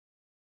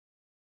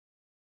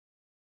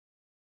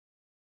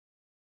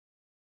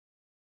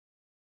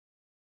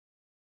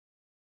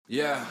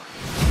Yeah,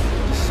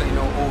 this ain't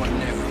no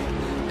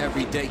ordinary,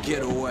 everyday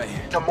getaway.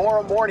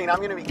 Tomorrow morning,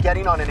 I'm gonna be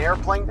getting on an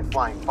airplane and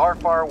flying far,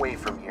 far away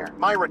from here.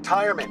 My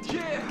retirement.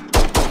 Yeah.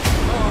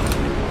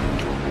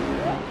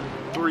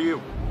 Who are you?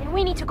 And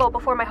we need to go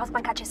before my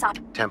husband catches up.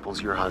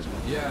 Temple's your husband.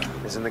 Yeah.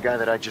 Isn't the guy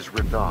that I just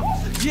ripped off.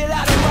 Get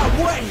out of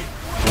my way!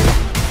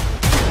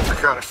 I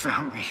got a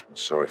family.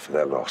 Sorry for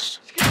their loss.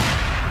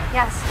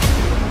 Yes.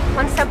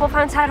 Once Temple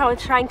finds out I'm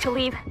trying to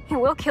leave, he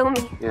will kill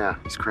me. Yeah,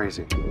 he's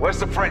crazy. Where's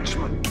the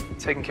Frenchman?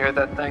 Taking care of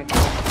that thing?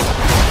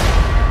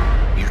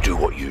 You do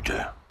what you do.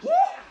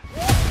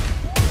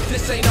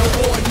 This ain't no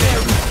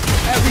ordinary,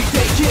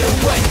 everyday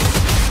getaway.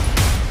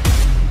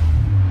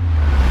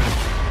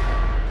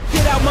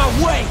 Get out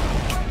my way!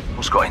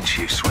 What's got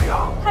into you,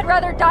 sweetheart? I'd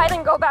rather die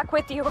than go back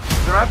with you. We're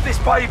gonna have this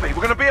baby.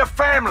 We're gonna be a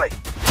family.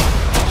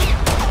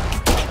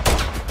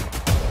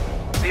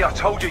 See, I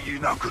told you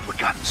you're no good with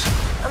guns.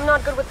 I'm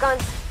not good with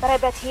guns, but I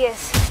bet he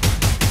is.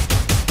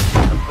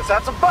 Let's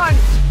have some fun!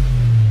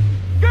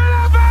 Get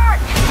her back!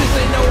 This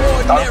ain't no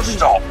ordinary,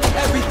 Don't stop.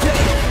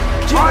 everyday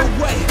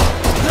getaway.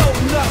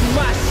 Loading up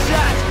my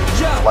shot,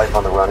 yo. Life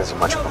on the run isn't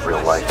much of a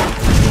real life.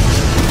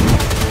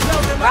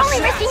 You're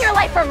only risking your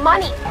life for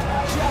money.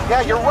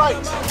 Yeah, you're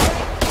right.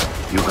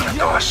 You're gonna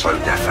die a slow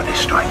death for this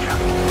stranger.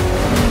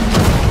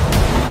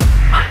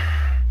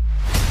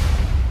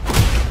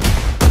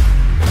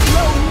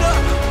 Loading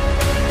up,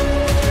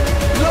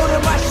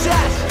 loading my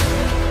shots.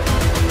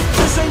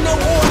 This ain't no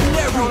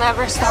ordinary, We'll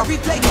never stop.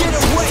 everyday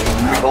getaway.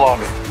 You belong.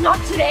 Not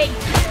today.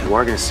 You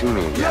are gonna see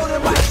me again.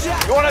 Loading my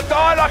shots. You wanna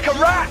die like a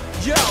rat?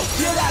 Yo,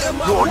 get out of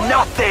my You're way.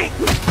 nothing.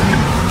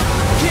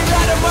 Get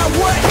out of my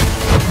way.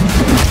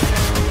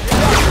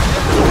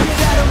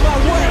 Get out of my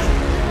way.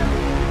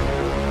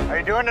 How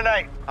you doing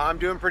tonight? I'm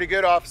doing pretty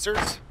good,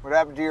 officers. What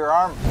happened to your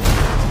arm?